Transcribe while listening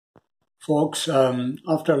Folks,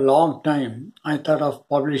 after a long time, I thought of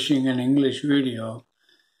publishing an English video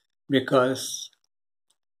because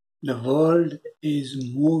the world is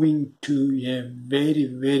moving to a very,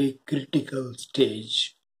 very critical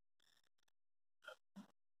stage.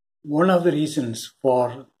 One of the reasons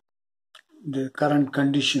for the current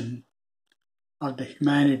condition of the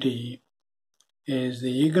humanity is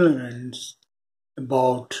the ignorance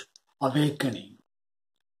about awakening.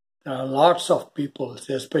 There are lots of people,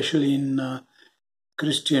 especially in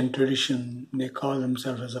Christian tradition, they call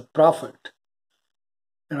themselves as a prophet.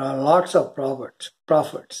 There are lots of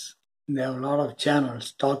prophets. They have a lot of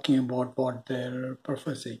channels talking about what they're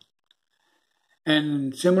prophesying.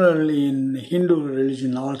 And similarly, in Hindu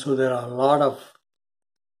religion also, there are a lot of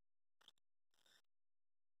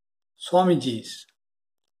Swamijis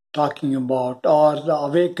talking about, or the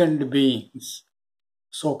awakened beings,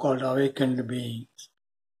 so-called awakened beings,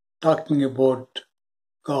 talking about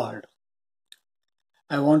God.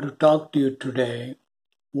 I want to talk to you today,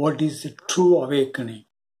 what is the true awakening?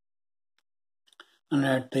 And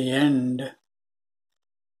at the end,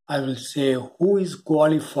 I will say who is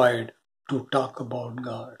qualified to talk about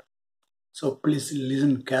God. So please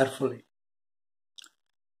listen carefully.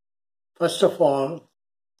 First of all,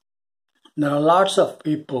 there are lots of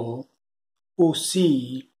people who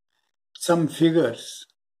see some figures,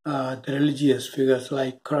 the religious figures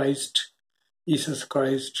like Christ, Jesus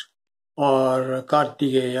Christ, or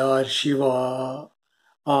Kartikeya, or Shiva,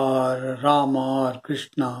 or Rama, or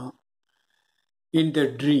Krishna in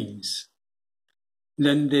their dreams.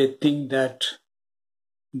 Then they think that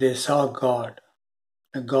they saw God.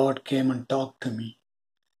 God came and talked to me.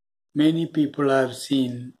 Many people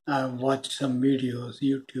I've watched some videos,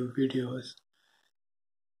 YouTube videos,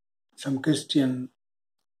 some Christian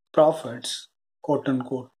prophets, quote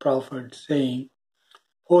unquote prophets, saying,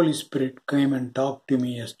 Holy Spirit came and talked to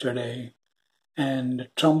me yesterday and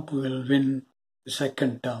Trump will win the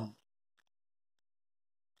second term.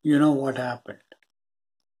 You know what happened.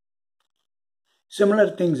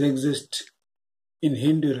 Similar things exist in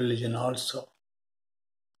Hindu religion also.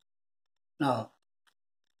 Now,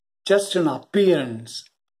 just an appearance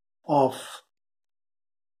of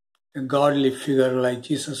a godly figure like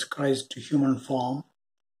Jesus Christ human form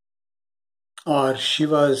or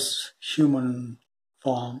Shiva's human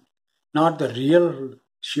form, not the real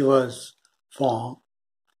Shiva's form.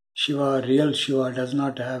 Real Shiva does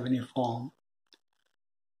not have any form.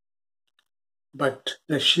 But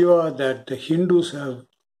the Shiva that the Hindus have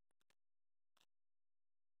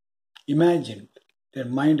imagined, their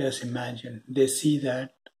mind has imagined, they see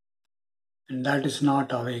that, and that is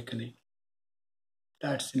not awakening.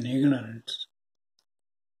 That's in ignorance.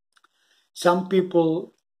 Some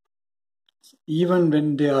people, even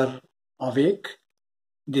when they are awake,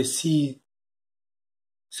 they see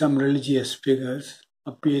some religious figures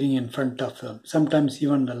appearing in front of them, sometimes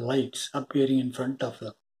even the lights appearing in front of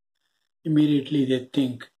them. Immediately they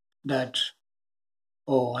think that,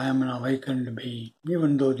 oh, I am an awakened being.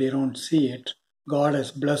 Even though they don't see it, God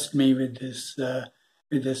has blessed me with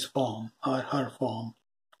this form or her form.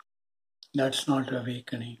 That's not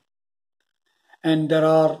awakening. And there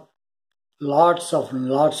are lots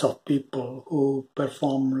of people who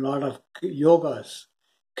perform a lot of yogas,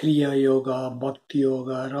 Kriya Yoga, Bhakti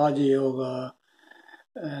Yoga, Raja Yoga,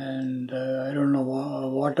 and I don't know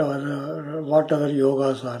what other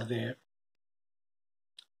yogas are there.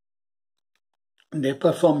 They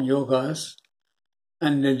perform yogas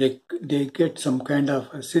and they get some kind of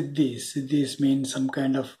siddhis. Siddhis means some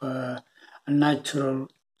kind of natural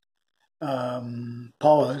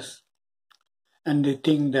powers, and they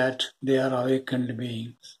think that they are awakened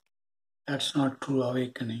beings. That's not true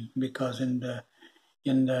awakening, because in the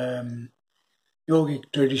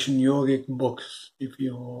yogic tradition, yogic books, if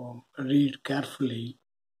you read carefully,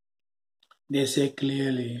 they say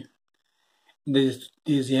clearly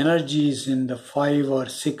these energies in the 5 or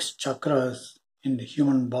 6 chakras in the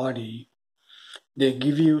human body, they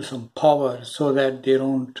give you some power so that you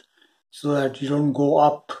don't go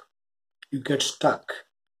up, you get stuck.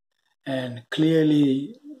 And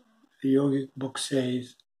clearly the yogic book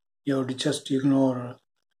says you have to just ignore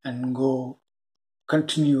and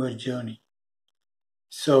continue your journey.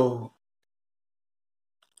 So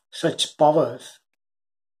such powers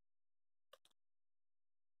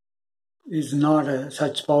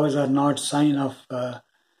are not sign of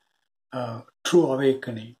true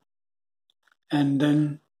awakening. And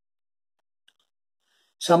then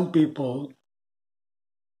some people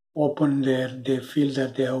they feel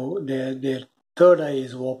that their third eye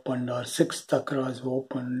is opened or sixth chakra is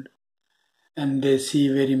opened, and they see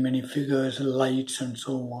very many figures, lights, and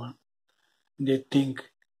so on. They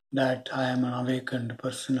think that I am an awakened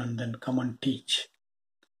person and then come and teach.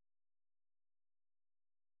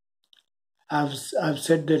 I've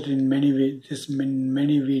said that in many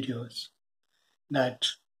videos that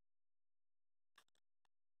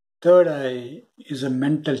third eye is a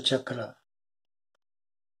mental chakra.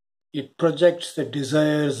 It projects the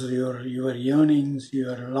desires, your yearnings,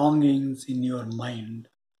 your longings in your mind,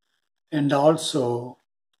 and also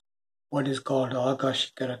what is called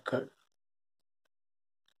Akashic record.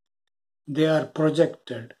 They are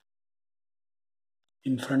projected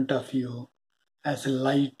in front of you as a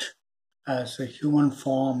light, as a human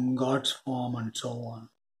form, God's form, and so on.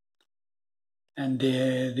 And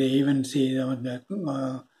they even see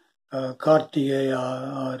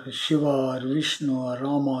Kartikeya or Shiva or Vishnu or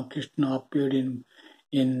Rama, Krishna appeared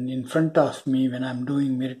in front of me when I'm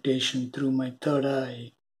doing meditation through my third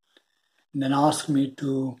eye, and then asked me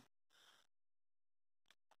to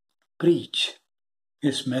preach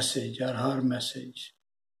his message or her message.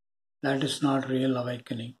 That is not real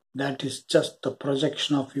awakening. That is just the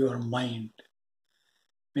projection of your mind.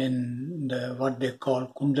 When what they call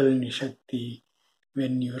Kundalini Shakti,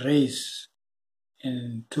 when you raise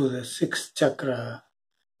into the sixth chakra,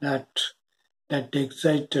 that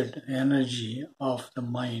excited energy of the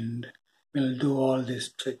mind will do all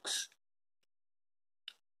these tricks.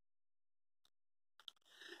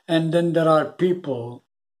 And then there are people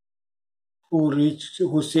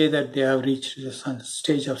who say that they have reached the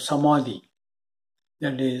stage of samadhi.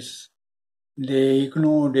 That is, they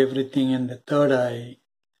ignored everything in the third eye.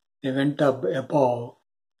 They went up above,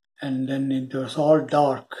 and then it was all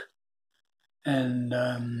dark. And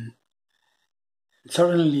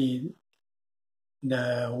suddenly,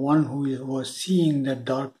 the one who was seeing the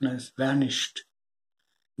darkness vanished.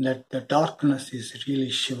 That the darkness is really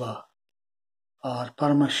Shiva, or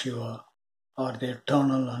Paramashiva, or the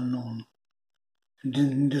eternal unknown,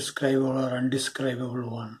 indescribable or undescribable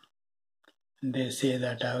one. And they say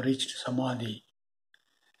that I have reached samadhi,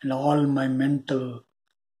 and all my mental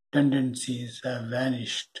tendencies have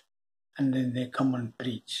vanished, and then they come and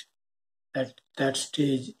preach. That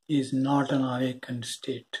stage is not an awakened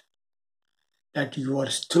state. That you are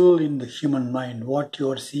still in the human mind. What you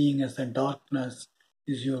are seeing as the darkness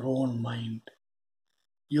is your own mind.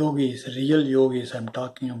 Yogis, real yogis I'm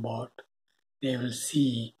talking about, they will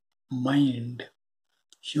see mind,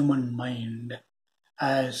 human mind,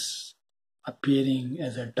 as appearing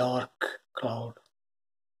as a dark cloud,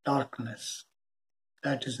 darkness.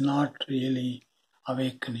 That is not really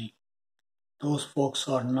awakening. Those folks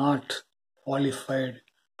are not qualified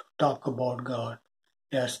to talk about God.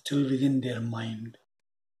 They are still within their mind.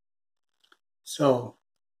 So,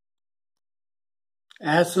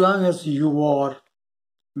 as long as you are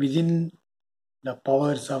within the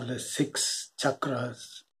powers of the six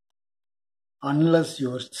chakras, unless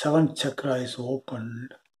your seventh chakra is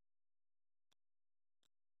opened,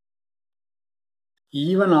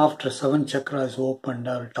 even after seventh chakra is opened,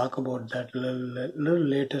 I will talk about that a little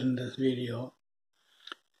later in this video.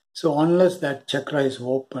 So unless that chakra is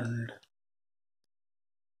opened,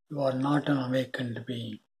 you are not an awakened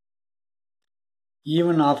being.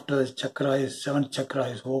 Even after the seventh chakra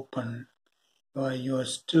is open, you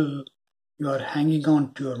are hanging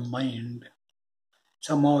on to your mind.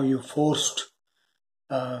 Somehow you forced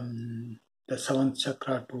the seventh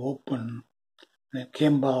chakra to open, and it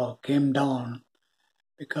came down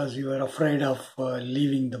because you were afraid of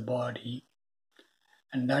leaving the body,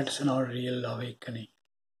 and that's not real awakening.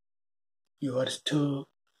 You are still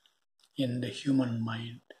in the human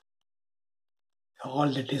mind. All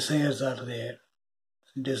the desires are there.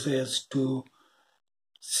 Desires to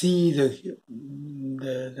see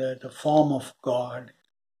the form of God,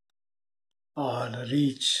 or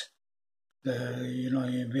reach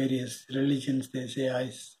in various religions they say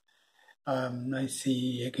I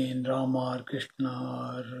see again Rama or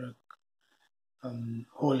Krishna or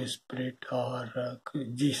Holy Spirit or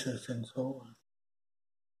Jesus and so on.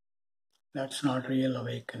 That's not real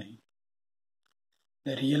awakening.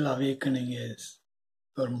 The real awakening is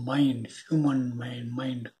your mind, human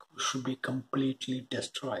mind should be completely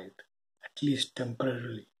destroyed, at least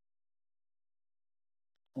temporarily.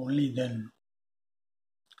 Only then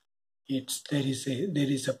there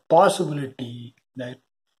is a possibility that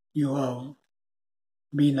you have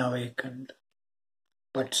been awakened,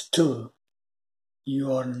 but still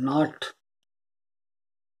you are not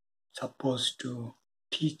supposed to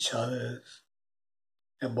teach others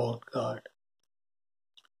about God.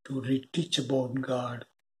 To teach about God,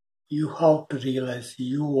 you have to realize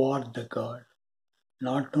you are the God.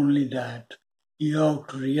 Not only that, you have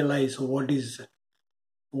to realize how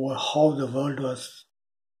the world was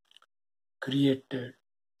created,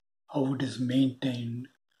 how it is maintained,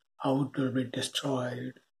 how it will be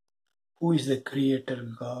destroyed, who is the creator,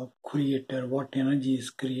 God, creator, what energy is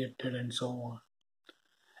created, and so on.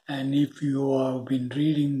 And if you have been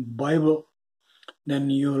reading Bible, then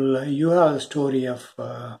you have a story of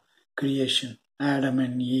creation, Adam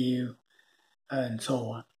and Eve, and so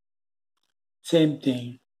on. Same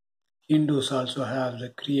thing, Hindus also have the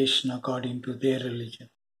creation according to their religion,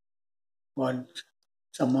 what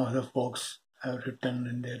some of the folks have written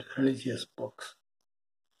in their religious books.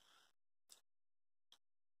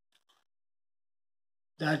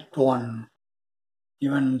 That one,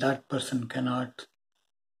 even that person cannot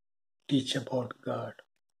teach about God.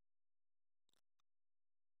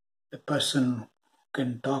 The person who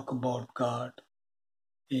can talk about God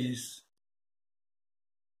is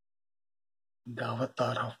the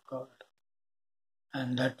avatar of God.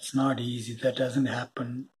 And that's not easy. That doesn't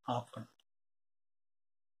happen often.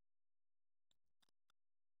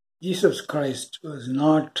 Jesus Christ was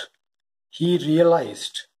not, he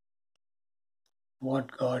realized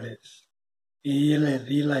what God is. He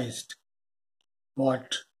realized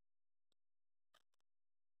what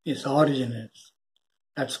his origin is.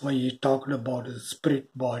 That's why he talked about his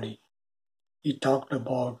spirit body. He talked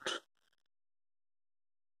about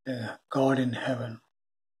God in heaven.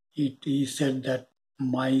 He said that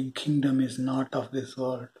my kingdom is not of this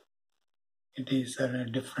world. It is a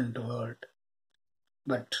different world.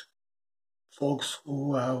 But folks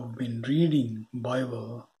who have been reading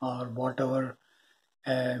Bible or whatever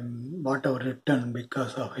written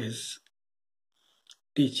because of his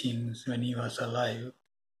teachings when he was alive,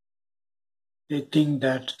 they think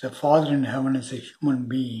that the Father in heaven is a human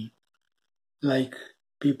being, like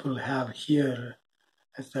people have here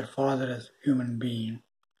as their Father as a human being.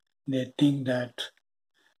 They think that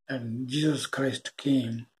Jesus Christ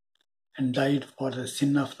came and died for the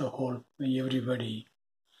sin of the whole everybody,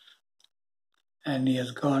 and he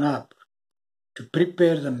has gone up to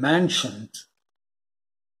prepare the mansions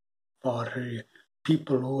for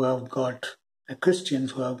people who have got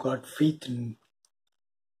Christians who have got faith in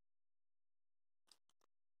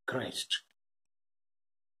Christ.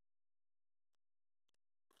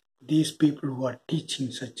 These people who are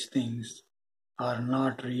teaching such things are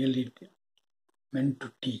not really meant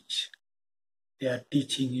to teach. They are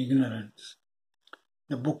teaching ignorance.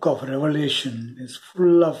 The book of Revelation is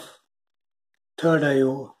full of third eye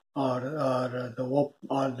or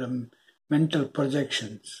the mental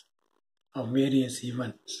projections of various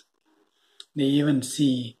events. They even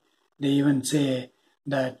say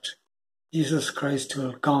that Jesus Christ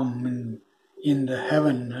will come in the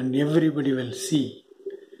heaven and everybody will see.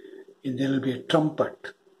 And there will be a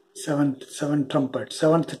trumpet, seven trumpets.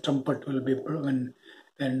 Seventh trumpet will be when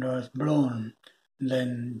it was blown.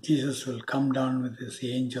 Then Jesus will come down with his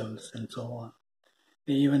angels and so on.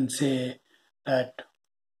 They even say that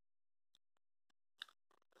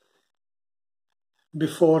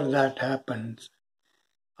before that happens,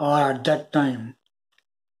 or at that time,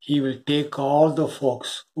 he will take all the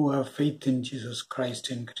folks who have faith in Jesus Christ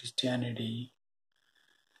and Christianity,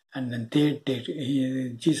 and then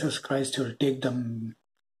Jesus Christ will take them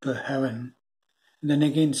to heaven. And then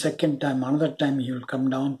again, another time he will come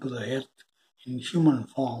down to the earth in human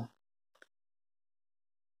form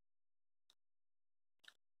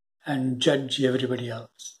and judge everybody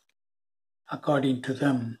else. According to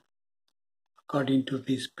them, according to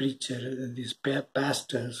these preachers, these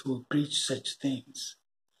pastors who preach such things,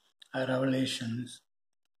 revelations,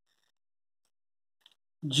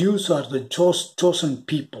 Jews are the chosen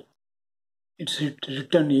people. It's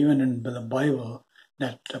written even in the Bible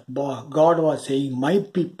that God was saying, my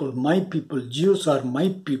people, Jews are my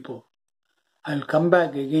people. I'll come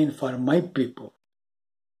back again for my people.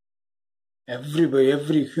 Everybody,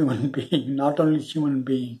 every human being, not only human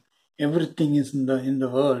being, everything is in the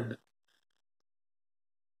world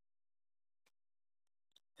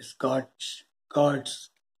is God's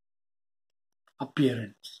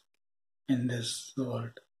appearance in this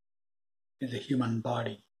world, in the human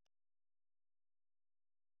body.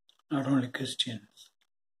 Not only Christians.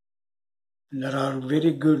 And there are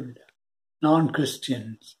very good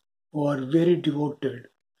non-Christians who are very devoted,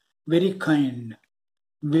 very kind,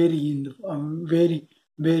 very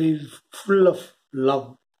full of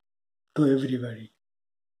love to everybody.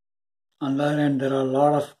 On the other hand, there are a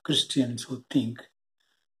lot of Christians who think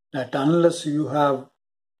that unless you have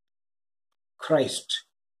Christ,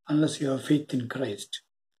 unless you have faith in Christ,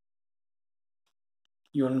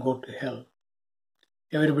 you won't go to hell.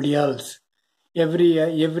 Everybody else, everybody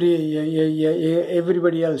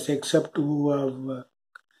else except who have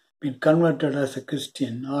been converted as a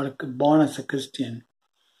Christian or born as a Christian,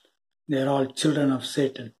 they are all children of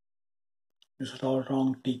Satan. These are all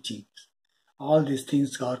wrong teachings. All these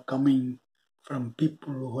things are coming from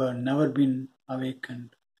people who have never been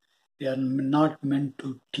awakened. They are not meant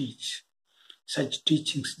to teach. Such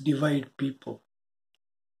teachings divide people.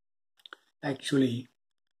 Actually,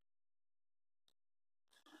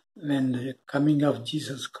 when the coming of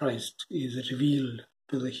Jesus Christ is revealed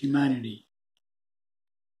to the humanity,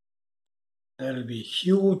 there will be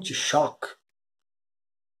huge shock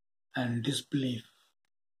and disbelief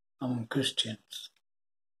among Christians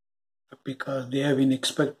because they have been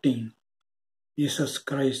expecting Jesus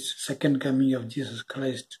Christ, second coming of Jesus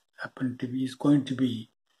Christ is going to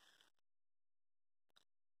be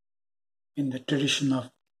in the tradition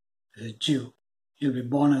of a Jew. He'll be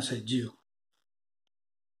born as a Jew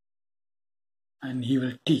and he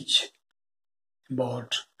will teach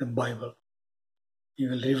about the Bible. He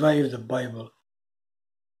will revive the Bible.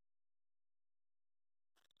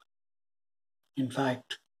 In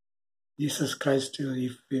fact, Jesus Christ,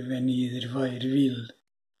 when he is revealed,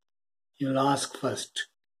 he will ask first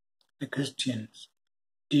the Christians,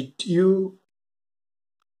 did you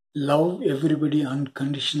love everybody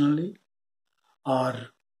unconditionally,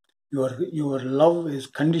 or your love is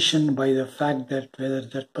conditioned by the fact that whether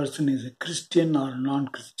that person is a Christian or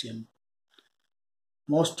non-Christian?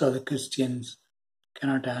 Most of the Christians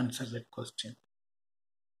cannot answer that question.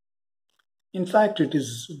 In fact, it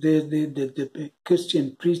is the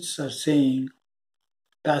Christian priests are saying,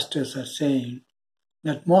 pastors are saying,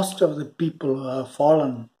 that most of the people who have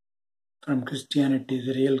fallen from Christianity,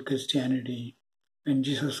 the real Christianity, when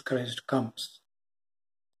Jesus Christ comes,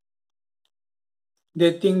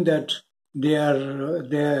 they think that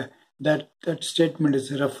that statement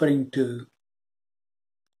is referring to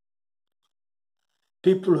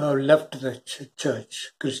people who have left the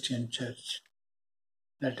church, Christian church.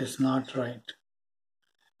 That is not right.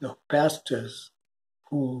 The pastors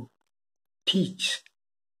who teach,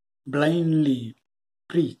 blindly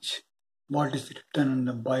preach what is written in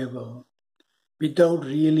the Bible without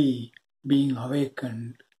really being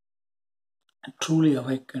awakened, truly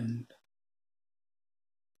awakened,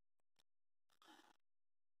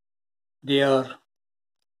 they are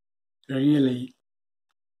really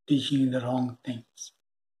teaching the wrong things.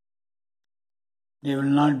 They will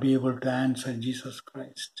not be able to answer Jesus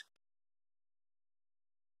Christ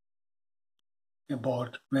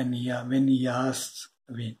about when he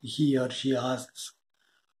or she asks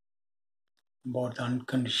about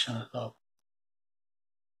unconditional love.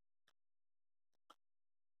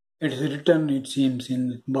 It is written, it seems, in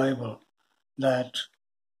the Bible that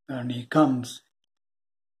when he comes,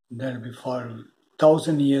 there will be for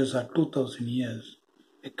 1,000 years or 2,000 years,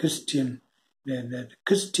 the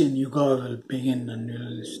Christian Yuga will begin and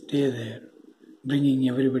will stay there, bringing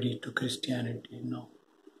everybody to Christianity. No.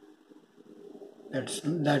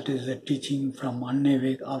 That is a teaching from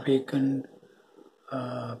unawakened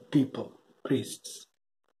people, priests.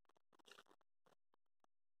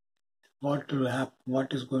 What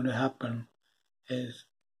is going to happen is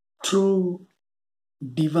true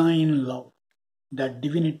divine love. That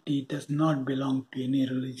divinity does not belong to any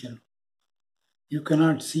religion. You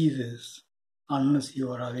cannot see this unless you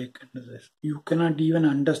are awakened to this. You cannot even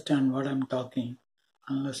understand what I'm talking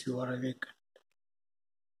unless you are awakened.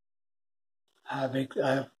 I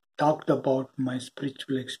have talked about my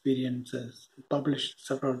spiritual experiences, published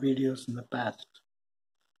several videos in the past,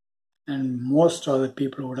 and most of the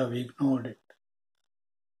people would have ignored it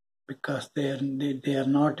because they are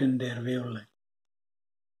not in their wavelength.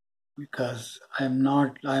 Because I'm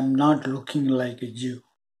not looking like a Jew.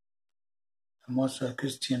 Most of the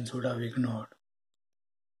Christians would have ignored.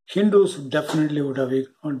 Hindus definitely would have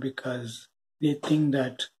ignored because they think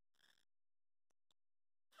that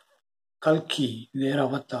Kalki, their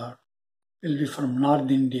avatar, will be from North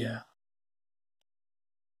India.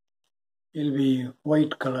 He'll be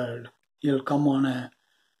white colored. He'll come on a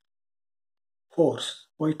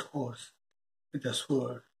white horse, with a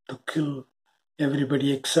sword to kill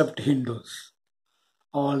everybody except Hindus.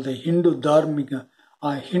 All the Hindu dharmika,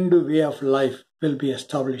 Hindu way of life will be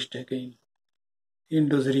established again.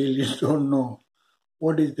 Hindus really don't know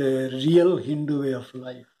what is the real Hindu way of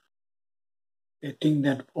life. They think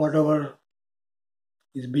that whatever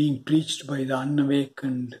is being preached by the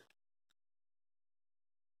unawakened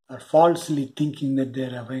are falsely thinking that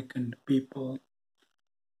they're awakened people,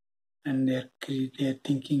 and they're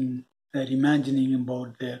thinking, they're imagining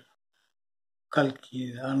about their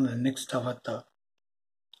Kalki and the next avatar.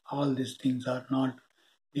 All these things are not,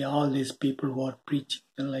 all these people who are preaching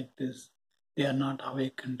like this, they are not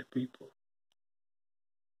awakened people.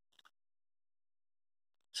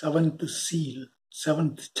 Seventh seal,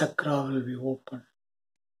 seventh chakra will be open.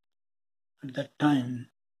 At that time,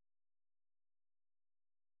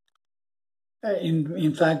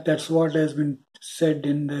 in fact, that's what has been said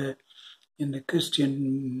in the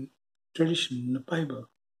Christian tradition, in the Bible.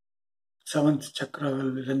 Seventh chakra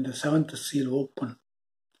will, when the seventh seal open,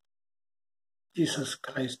 Jesus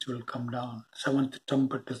Christ will come down. Seventh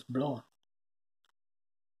trumpet is blown.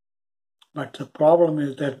 But the problem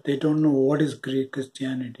is that they don't know what is Greek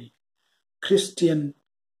Christianity. Christian,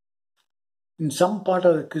 in some part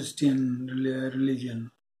of the Christian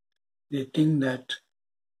religion, they think that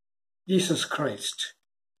Jesus Christ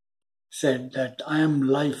said that I am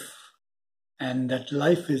life, and that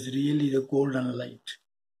life is really the golden light,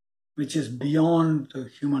 which is beyond the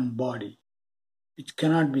human body. It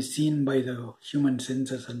cannot be seen by the human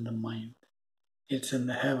senses and the mind. It's in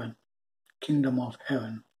the heaven, kingdom of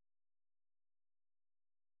heaven.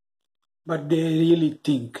 But they really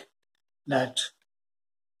think that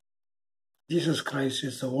Jesus Christ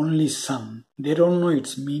is the only Son. They don't know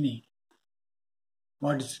its meaning,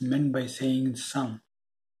 what is meant by saying Son,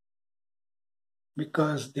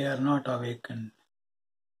 because they are not awakened.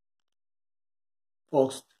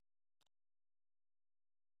 Folks,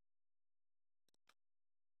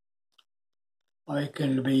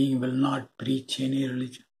 awakened being will not preach any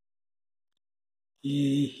religion.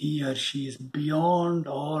 He or she is beyond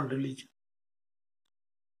all religion.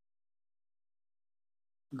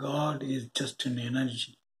 God is just an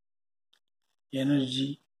energy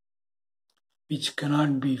which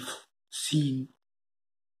cannot be seen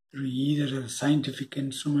through either the scientific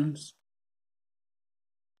instruments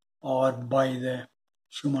or by the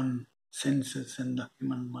human senses and the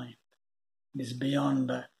human mind. It is beyond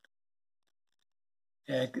that.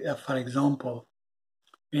 For example,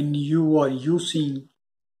 when you are using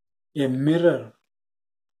a mirror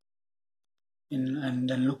and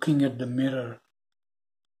then looking at the mirror,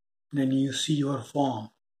 then you see your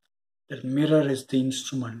form. That mirror is the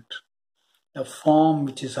instrument. The form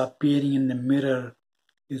which is appearing in the mirror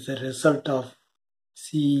is the result of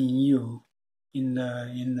seeing you in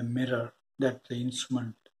the mirror. That's the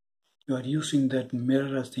instrument. You are using that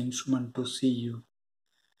mirror as the instrument to see you.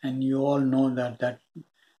 And you all know that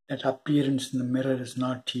appearance in the mirror is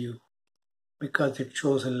not you, because it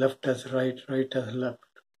shows left as right, right as left.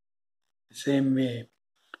 The same way,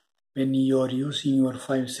 when you are using your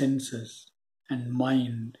five senses and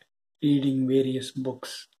mind, reading various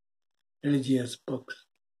books, religious books,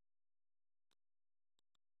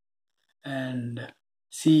 and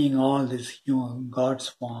seeing all this human God's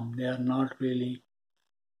form, they are not really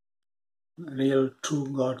real, true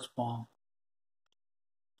God's form.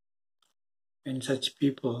 When such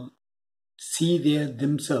people see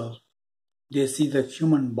themselves, they see the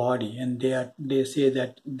human body and they say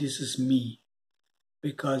that this is me,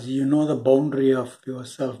 because you know the boundary of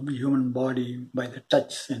yourself, human body, by the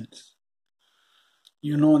touch sense.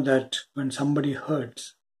 You know that when somebody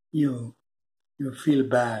hurts you, you feel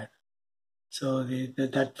bad. So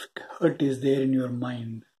that hurt is there in your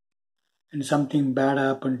mind. And something bad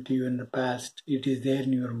happened to you in the past, it is there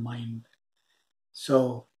in your mind.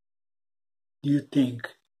 So you think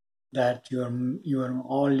that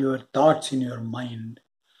all your thoughts in your mind,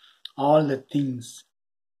 all the things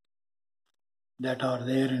that are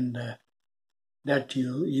there that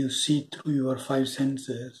you see through your five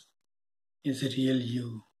senses is real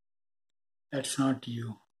you. That's not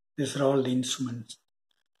you. These are all the instruments.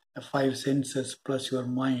 The five senses plus your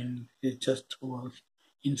mind is just an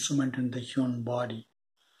instrument in the human body.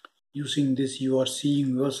 Using this, you are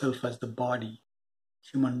seeing yourself as the body,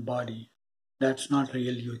 human body. That's not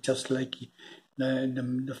real you. Just like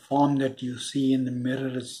the form that you see in the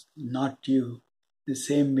mirror is not you. The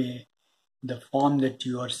same way, the form that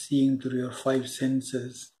you are seeing through your five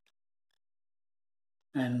senses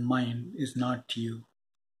and mind is not you.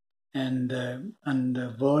 And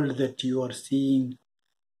the world that you are seeing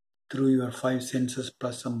through your five senses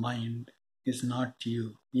plus a mind is not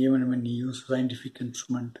you. Even when you use scientific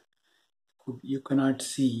instrument, you cannot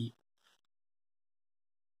see.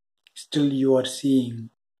 Still you are seeing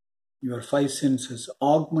your five senses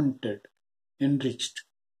augmented, enriched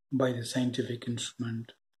by the scientific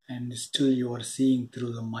instrument, and still you are seeing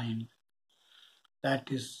through the mind.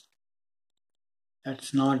 That's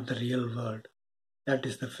not the real world. That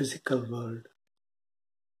is the physical world.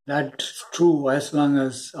 That's true as long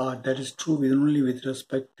as that is true only with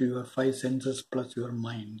respect to your five senses plus your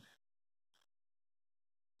mind.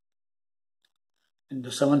 And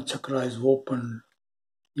the seventh chakra is opened,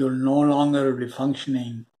 you'll no longer be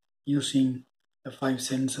functioning using the five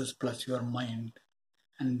senses plus your mind.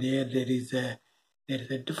 And there is a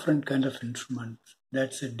different kind of instrument.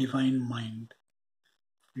 That's a divine mind.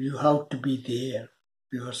 You have to be there.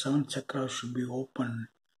 Your seven chakras should be open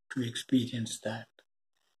to experience that.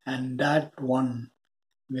 And that one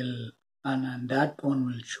will and that one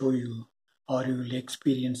will show you, or you will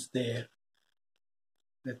experience there,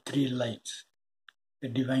 the three lights, the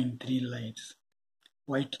divine three lights: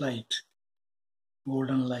 white light,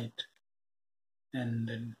 golden light, and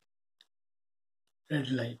then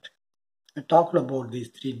red light. I talked about these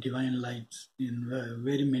three divine lights in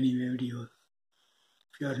very many videos.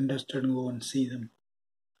 If you are interested, go and see them.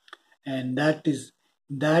 And that is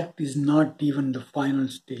not even the final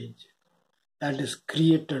stage. That is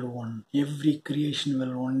created one. Every creation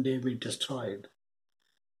will one day be destroyed.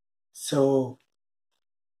 So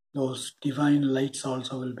those divine lights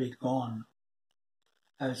also will be gone.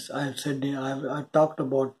 As I've said, I've talked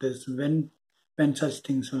about this, when such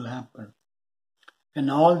things will happen. When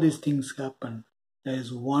all these things happen, there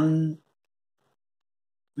is one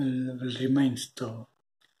will remain still.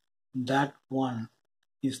 That one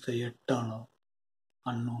is the eternal,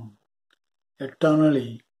 unknown.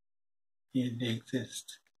 Eternally it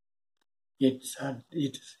exists. It's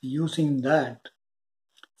using that,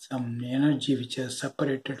 some energy which is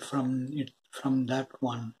separated from that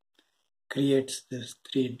one, creates these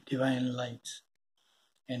three divine lights.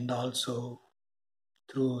 And also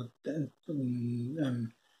through the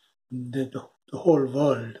whole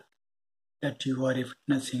world that you are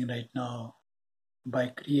witnessing right now, by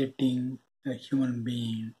creating a human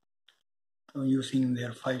being using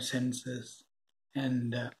their five senses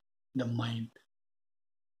and the mind.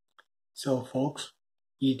 So folks,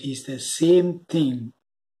 it is the same thing,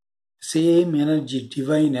 same energy,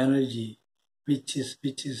 divine energy, which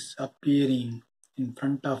is appearing in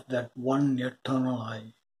front of that one eternal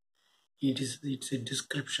eye. It's a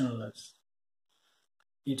descriptionless.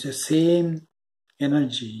 It's the same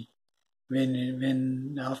energy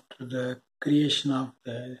when after the creation of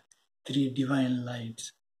the three divine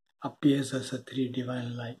lights appears as a three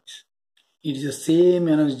divine lights. It is the same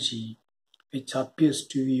energy which appears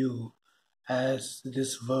to you as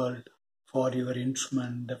this world for your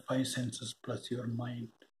instrument, the five senses plus your mind.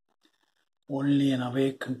 Only an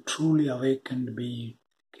awakened, truly awakened being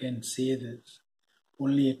can say this.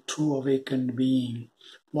 Only a true awakened being,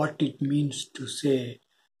 what it means to say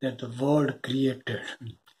that the word created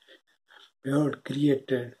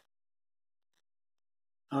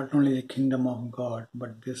not only the kingdom of God,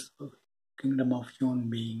 but this kingdom of human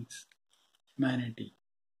beings, humanity.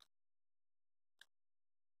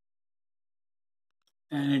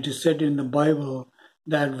 And it is said in the Bible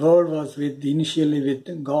that word was initially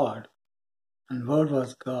with God, and word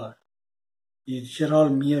was God. These are all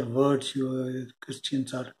mere words you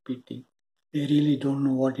Christians are repeating. They really don't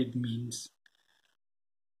know what it means.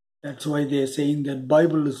 That's why they are saying that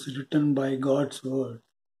Bible is written by God's word.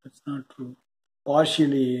 That's not true.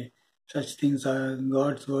 Partially, such things are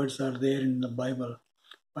God's words are there in the Bible,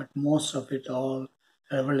 but most of it all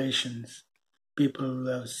revelations. People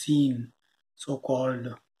have seen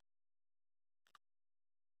so-called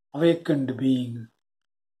awakened beings.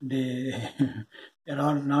 They they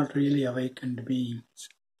are not really awakened beings.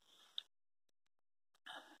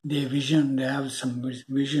 They have some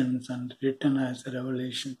visions and written as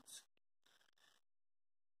revelations.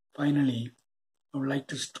 Finally, I would like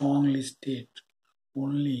to strongly state,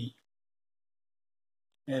 only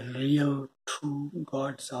a real, true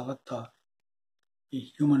God's avatar, a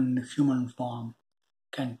human form,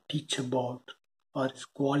 can teach about, or is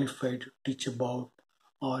qualified to teach about,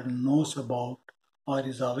 or knows about, or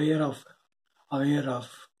is aware of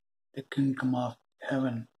the kingdom of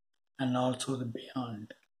heaven and also the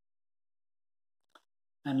beyond,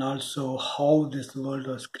 and also how this world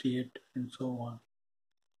was created and so on.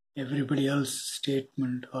 Everybody else's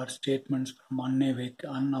statement or statements from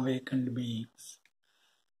unawakened beings,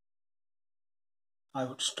 I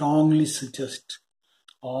would strongly suggest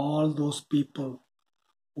all those people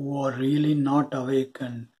who are really not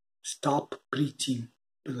awakened, stop preaching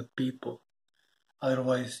to the people.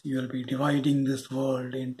 Otherwise, you will be dividing this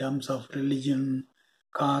world in terms of religion,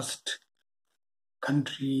 caste,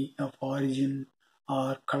 country of origin,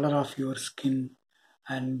 or color of your skin,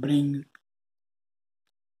 and bring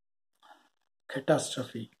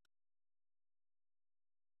catastrophe.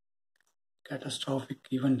 Catastrophic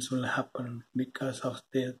events will happen because of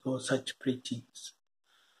those such preachings.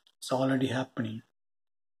 It's already happening.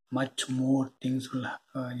 Much more things will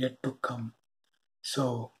yet to come.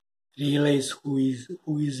 So realize who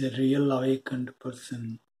is a real awakened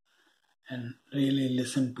person, and really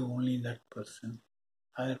listen to only that person.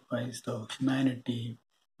 Otherwise, the humanity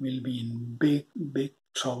will be in big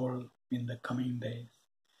trouble in the coming days.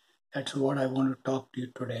 That's what I want to talk to you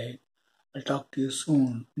today. I'll talk to you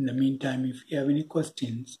soon. In the meantime, if you have any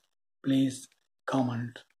questions, please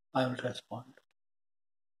comment. I will respond.